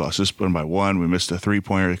 2, we lost this one by 1, we missed a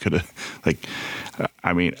 3-pointer. It could have,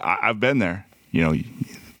 I've been there.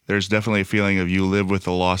 There's definitely a feeling of you live with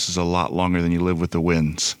the losses a lot longer than you live with the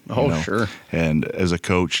wins. Sure. And as a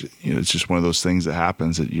coach, it's just one of those things that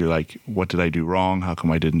happens that you're like, what did I do wrong? How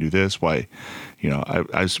come I didn't do this? Why?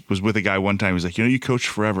 I was with a guy one time. He's like, you coach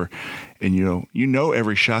forever, and you know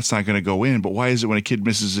every shot's not going to go in, but why is it when a kid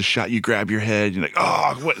misses a shot, you grab your head, you're like,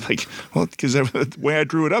 oh, what? Like, well, because the way I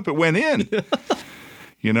drew it up, it went in.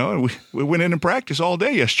 And we went in and practiced all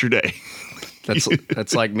day yesterday.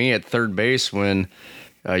 That's like me at third base when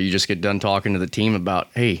you just get done talking to the team about,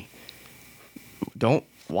 hey,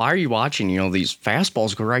 why are you watching? These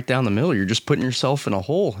fastballs go right down the middle. You're just putting yourself in a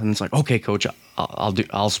hole. And it's like, okay, coach,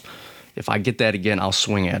 I'll if I get that again, I'll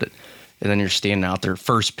swing at it. And then you're standing out there,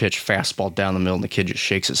 first pitch, fastball down the middle, and the kid just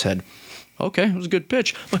shakes his head. Okay, it was a good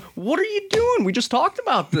pitch. But what are you doing? We just talked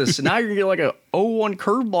about this. And now you're getting like a 0-1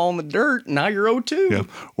 curveball in the dirt. And now you're 0-2. Yeah.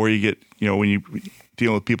 Or you get, when you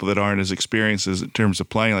deal with people that aren't as experienced in terms of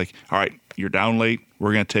playing, like, all right, you're down late.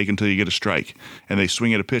 We're going to take until you get a strike. And they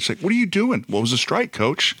swing at a pitch like, what are you doing? What was a strike,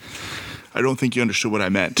 coach? I don't think you understood what I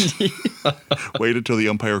meant. Wait until the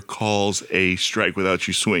umpire calls a strike without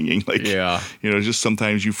you swinging. Just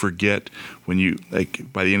sometimes you forget when you,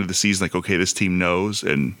 by the end of the season, okay, this team knows,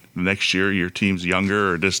 and the next year your team's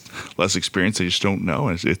younger or just less experienced. They just don't know.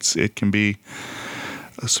 It can be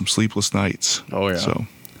some sleepless nights. Oh, yeah.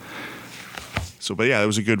 But yeah, it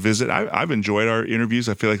was a good visit. I've enjoyed our interviews.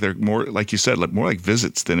 I feel like they're more, like you said, more like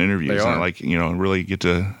visits than interviews. They are. And really get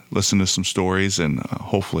to listen to some stories, and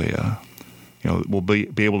hopefully, we'll be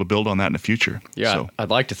able to build on that in the future. Yeah, so, I'd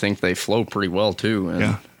like to think they flow pretty well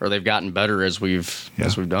too, or they've gotten better as we've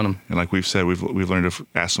done them. And like we've said, we've learned to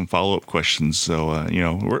ask some follow-up questions. So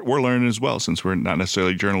we're learning as well, since we're not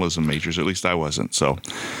necessarily journalism majors. At least I wasn't. So,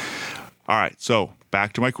 all right. So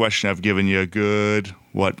back to my question. I've given you a good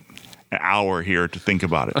an hour here to think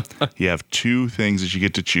about it. You have two things that you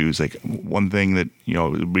get to choose. Like one thing that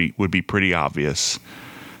would be pretty obvious.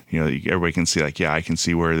 Everybody can see, I can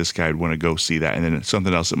see where this guy would want to go see that. And then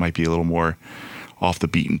something else that might be a little more off the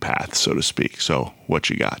beaten path, so to speak. So what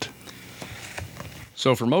you got?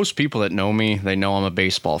 So for most people that know me, they know I'm a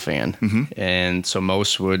baseball fan. Mm-hmm. And so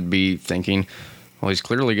most would be thinking, well, he's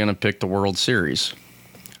clearly going to pick the World Series.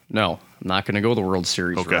 No, I'm not going to go the World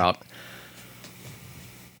Series route.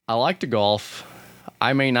 I like to golf.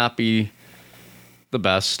 I may not be the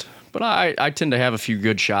best, but I tend to have a few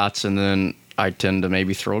good shots, and then I tend to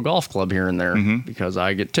maybe throw a golf club here and there because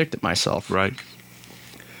I get ticked at myself. Right.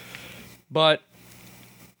 But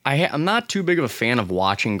I'm not too big of a fan of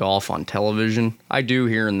watching golf on television. I do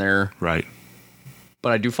here and there. Right.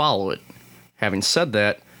 But I do follow it. Having said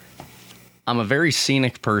that, I'm a very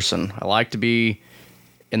scenic person. I like to be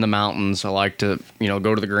in the mountains. I like to,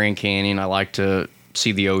 go to the Grand Canyon. I like to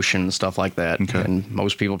see the ocean and stuff like that. Okay. And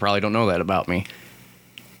most people probably don't know that about me.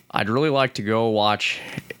 I'd really like to go watch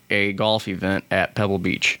a golf event at Pebble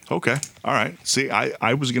Beach. Okay. All right. See,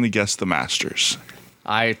 I was going to guess the Masters.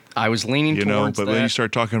 I was leaning towards but that. then you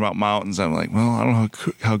start talking about mountains. I'm like, well, I don't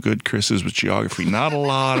know how good Chris is with geography. Not a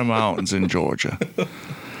lot of mountains in Georgia.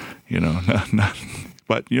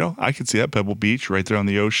 But I could see that Pebble Beach right there on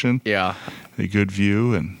the ocean. Yeah. A good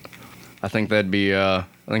view, and I think that'd be a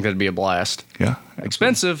blast. Yeah.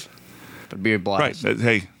 Expensive, but it'd be a blast. Right.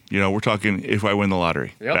 Hey, we're talking if I win the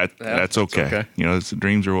lottery. Yep. That's okay.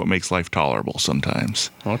 Dreams are what makes life tolerable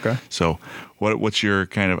sometimes. Okay. So, what's your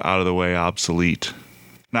kind of out of the way obsolete?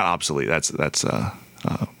 Not obsolete. That's but kind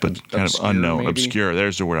Obscure, of unknown, maybe? Obscure.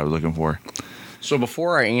 There's the word I was looking for. So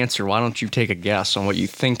before I answer, why don't you take a guess on what you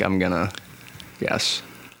think I'm gonna guess?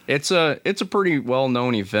 It's a pretty well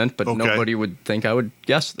known event, but nobody would think I would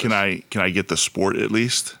guess this. Can I get the sport at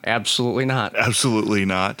least? Absolutely not. Absolutely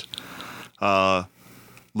not.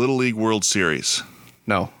 Little League World Series.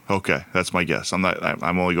 No. Okay, that's my guess. I'm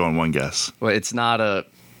only going one guess. Well, it's not a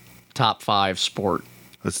top 5 sport.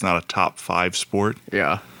 It's not a top 5 sport.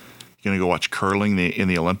 Yeah. You're gonna go watch curling in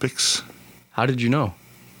the Olympics? How did you know?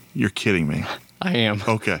 You're kidding me. I am.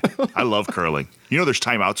 Okay. I love curling. There's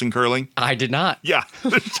timeouts in curling? I did not. Yeah.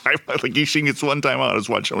 There's timeout. Like Yixing gets one timeout. I was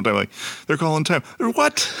watching one time like, they're calling time.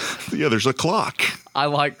 What? Yeah, there's a clock. I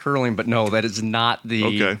like curling, but no, that is not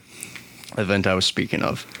the event I was speaking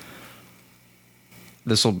of.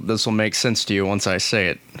 This will make sense to you once I say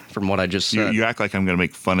it from what I just said. You act like I'm going to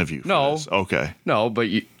make fun of you. No. For this. Okay. No, but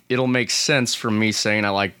it'll make sense from me saying I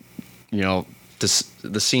like,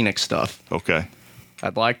 the scenic stuff. Okay.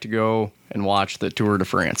 I'd like to go and watch the Tour de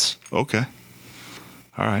France. Okay.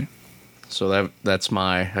 All right. So that's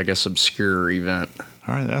my, I guess, obscure event.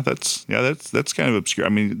 All right. That's kind of obscure. I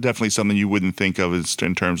mean, definitely something you wouldn't think of as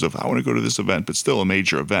in terms of I want to go to this event, but still a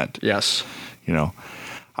major event. Yes.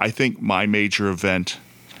 I think my major event,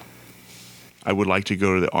 I would like to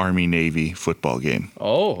go to the Army-Navy football game.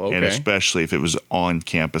 Oh, okay. And especially if it was on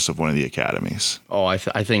campus of one of the academies. Oh, I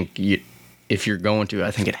think if you're going to,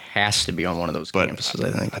 I think it has to be on one of those campuses,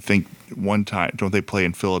 I think. I think one time, don't they play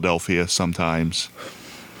in Philadelphia sometimes?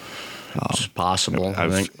 It's possible. I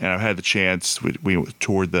think. And I've had the chance. We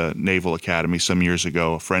toured the Naval Academy some years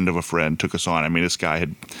ago. A friend of a friend took us on. I mean, this guy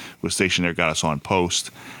was stationed there, got us on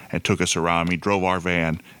post, and took us around. He drove our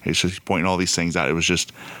van. He's just pointing all these things out. It was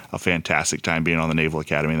just a fantastic time being on the Naval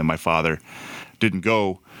Academy. And then my father didn't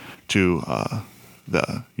go to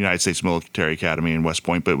the United States Military Academy in West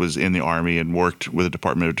Point, but was in the Army and worked with the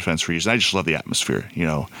Department of Defense for years. And I just love the atmosphere,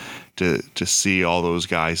 to see all those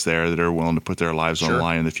guys there that are willing to put their lives on the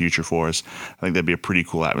line in the future for us. I think that'd be a pretty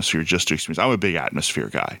cool atmosphere just to experience. I'm a big atmosphere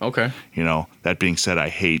guy. Okay. That being said, I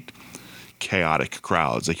hate chaotic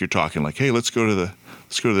crowds. Like you're talking like, hey, let's go to the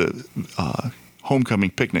homecoming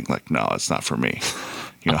picnic. Like, no, it's not for me.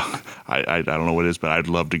 I don't know what it is, but I'd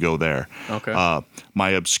love to go there. Okay. My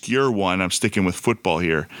obscure one, I'm sticking with football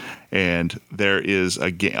here, and there is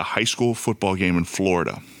a high school football game in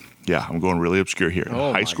Florida. Yeah, I'm going really obscure here.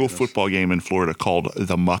 Oh, a high school football game in Florida called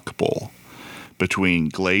the Muck Bowl between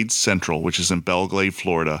Glades Central, which is in Belle Glade,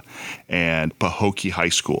 Florida, and Pahokee High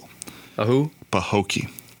School. Who?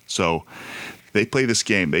 Pahokee. So they play this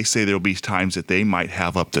game. They say there'll be times that they might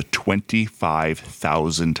have up to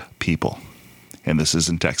 25,000 people. And this is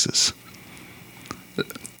in Texas.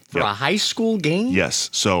 For a high school game?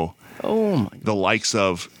 Yes. So the likes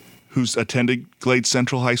of who's attended Glade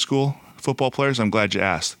Central High School football players, I'm glad you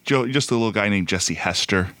asked. Just a little guy named Jesse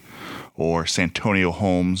Hester or Santonio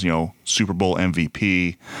Holmes, Super Bowl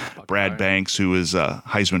MVP, Brad Banks, who is a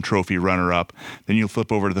Heisman Trophy runner-up. Then you'll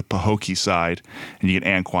flip over to the Pahokee side, and you get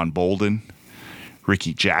Anquan Bolden,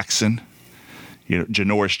 Ricky Jackson,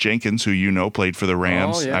 Janoris Jenkins, who played for the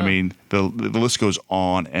Rams. Oh, yeah. I mean, the list goes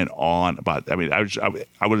on and on.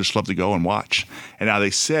 I would just love to go and watch. And now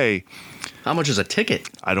they say, how much is a ticket?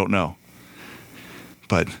 I don't know,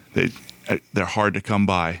 but they're hard to come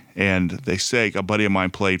by. And they say a buddy of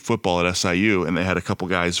mine played football at SIU, and they had a couple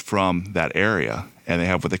guys from that area, and they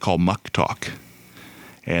have what they call muck talk.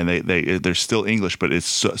 And they're still English, but it's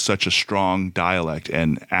such a strong dialect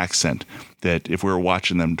and accent that if we were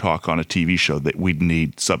watching them talk on a TV show, that we'd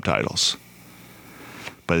need subtitles.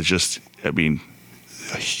 But it's just, a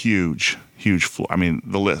huge floor.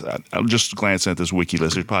 The list. I'm just glancing at this wiki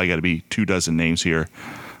list. There's probably got to be 24 names here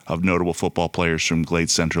of notable football players from Glade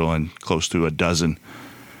Central and close to a dozen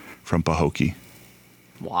from Pahokee.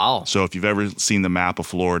 Wow. So if you've ever seen the map of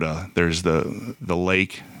Florida, there's the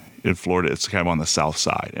lake in Florida. It's kind of on the south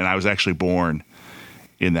side. And I was actually born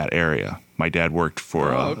in that area. My dad worked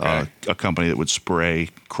for a company that would spray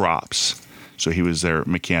crops. So he was their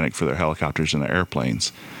mechanic for their helicopters and their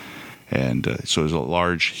airplanes. And so there's a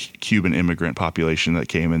large Cuban immigrant population that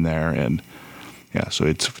came in there. And yeah, so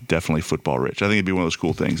it's definitely football rich. I think it'd be one of those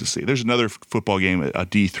cool things to see. There's another football game, a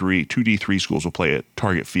D3, two D3 schools will play at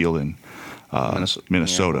Target Field in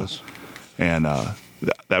Minnesota. And that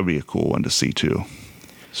would be a cool one to see too.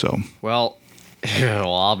 So well,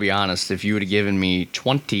 I'll be honest. If you would have given me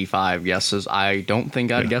 25 guesses, I don't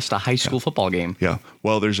think I'd guessed a high school football game. Yeah.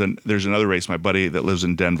 Well, there's another race. My buddy that lives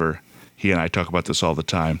in Denver, he and I talk about this all the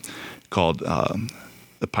time, called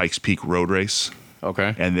the Pikes Peak Road Race.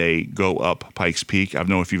 Okay. And they go up Pikes Peak. I don't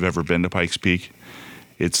know if you've ever been to Pikes Peak.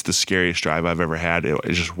 It's the scariest drive I've ever had.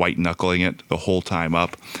 It's just white knuckling it the whole time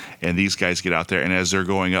up. And these guys get out there, and as they're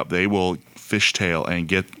going up, they will fishtail and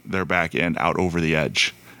get their back end out over the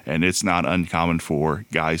edge. And it's not uncommon for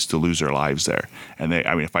guys to lose their lives there. And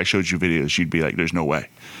if I showed you videos, you'd be like, there's no way.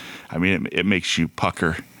 It makes you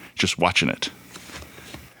pucker just watching it.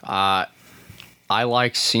 I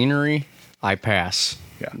like scenery. I pass.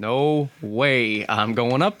 Yeah. No way I'm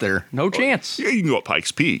going up there. No chance. Yeah, you can go up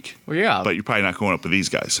Pikes Peak. Well, yeah. But you're probably not going up with these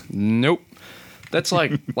guys. Nope. That's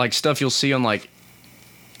like like stuff you'll see on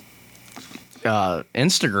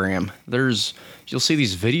Instagram. You'll see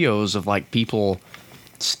these videos of people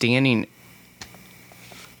standing,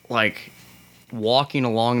 walking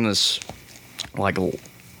along this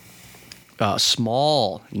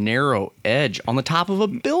small narrow edge on the top of a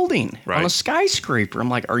building, right, on a skyscraper. I'm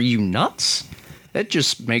like, are you nuts? It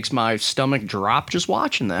just makes my stomach drop just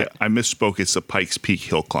watching that. Yeah, I misspoke. It's the Pikes Peak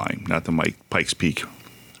Hill Climb, not the Pikes Peak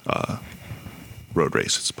road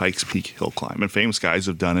race. It's Pikes Peak Hill Climb. And famous guys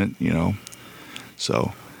have done it,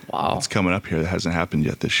 So wow, it's coming up here. That hasn't happened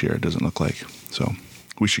yet this year, it doesn't look like. So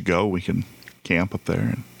we should go. We can camp up there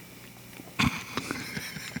and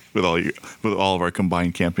with all of our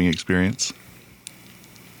combined camping experience.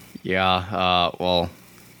 Yeah, well,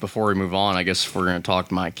 before we move on, I guess if we're going to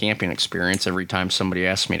talk my camping experience, every time somebody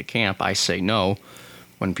asks me to camp, I say no.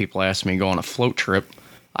 When people ask me to go on a float trip,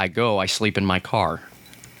 I sleep in my car.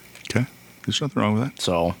 Okay. There's nothing wrong with that.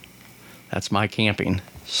 So that's my camping.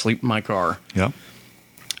 Sleep in my car. Yeah.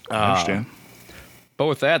 I understand. But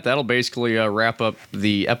with that, that'll basically wrap up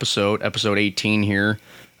the episode 18 here.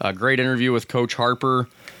 Great interview with Coach Harper.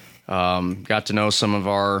 Got to know some of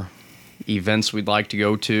our events we'd like to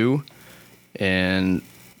go to and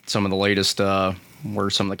some of the latest where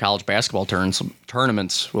some of the college basketball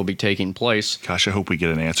tournaments will be taking place. Gosh, I hope we get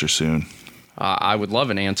an answer soon. I would love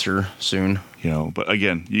an answer soon. But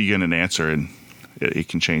again, you get an answer and it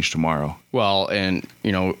can change tomorrow. Well, and,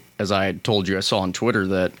 as I had told you, I saw on Twitter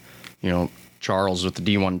that, Charles with the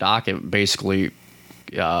D1 docket basically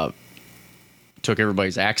took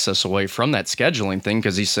everybody's access away from that scheduling thing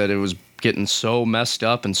because he said it was getting so messed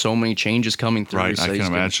up and so many changes coming through. Right, I can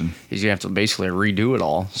imagine. He's going to have to basically redo it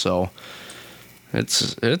all. So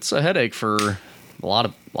it's a headache for a lot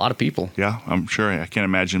of people. Yeah, I'm sure. I can't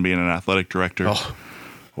imagine being an athletic director. Oh.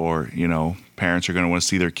 Or, parents are going to want to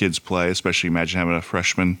see their kids play, especially imagine having a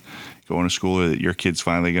freshman going to school that your kid's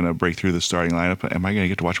finally going to break through the starting lineup. Am I going to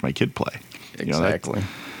get to watch my kid play? Exactly.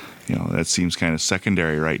 That seems kind of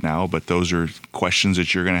secondary right now, but those are questions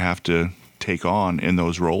that you're going to have to take on in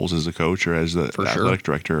those roles as a coach or as the athletic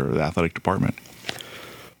director or the athletic department.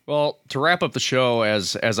 Well, to wrap up the show,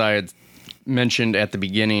 as I had mentioned at the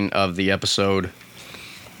beginning of the episode,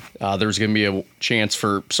 there's going to be a chance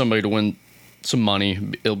for somebody to win some money.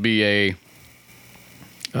 It'll be a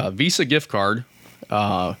Visa gift card.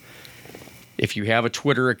 If you have a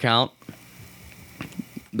Twitter account,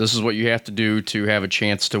 this is what you have to do to have a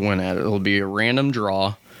chance to win it. It'll be a random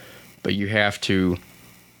draw, but you have to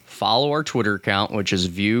follow our Twitter account, which is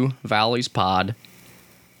View Valleys Pod,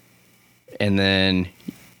 and then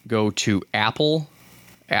go to Apple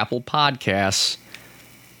Podcasts,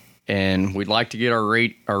 and we'd like to get our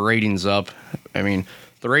ratings up. I mean,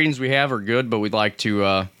 the ratings we have are good, but we'd like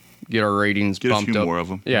to get our ratings bumped up. Get a few more of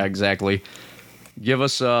them. Yeah, exactly. Give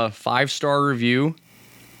us a 5-star review,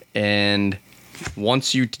 and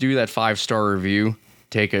once you do that 5-star review,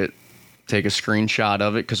 take a screenshot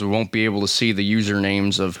of it because we won't be able to see the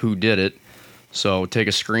usernames of who did it. So take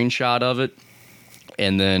a screenshot of it,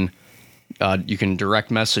 and then you can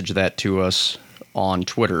direct message that to us on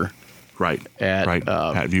Twitter. Right.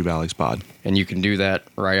 At View Valleys Pod. And you can do that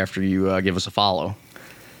right after you give us a follow.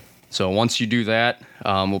 So once you do that,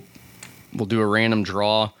 we'll do a random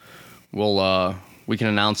draw. We can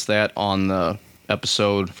announce that on the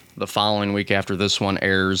episode the following week after this one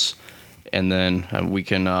airs, and then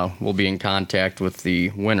we'll be in contact with the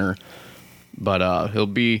winner. But it'll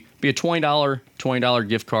be a $20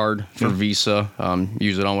 gift card for Visa.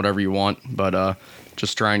 Use it on whatever you want, but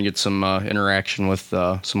just try and get some interaction with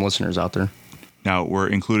some listeners out there. Now we're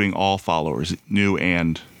including all followers, new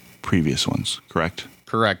and previous ones, correct?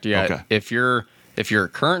 Correct. Yeah. Okay. If you're a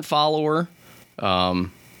current follower,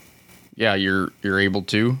 you're able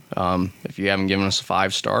to. If you haven't given us a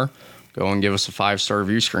 5-star, go and give us a 5-star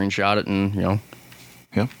review, screenshot it, and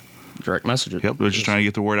Yep. direct message it. Yep. We're just trying to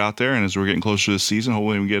get the word out there, and as we're getting closer to the season,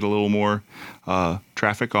 hopefully we get a little more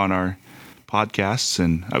traffic on our podcasts,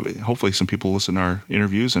 and hopefully some people listen to our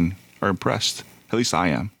interviews and are impressed. At least I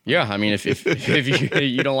am. Yeah. I mean, if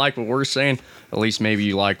you don't like what we're saying, at least maybe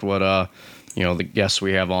you like what the guests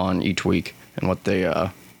we have on each week and what they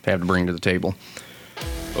have to bring to the table.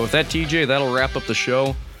 But with that, TJ, that'll wrap up the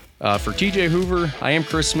show. For TJ Hoover, I am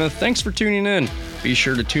Chris Smith. Thanks for tuning in. Be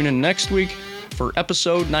sure to tune in next week for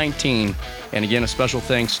episode 19. And again, a special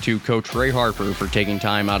thanks to Coach Ray Harper for taking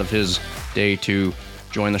time out of his day to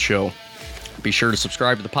join the show. Be sure to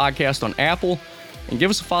subscribe to the podcast on Apple and give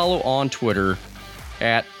us a follow on Twitter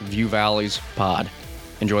at View Valleys Pod.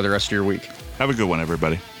 Enjoy the rest of your week. Have a good one,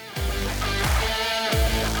 everybody.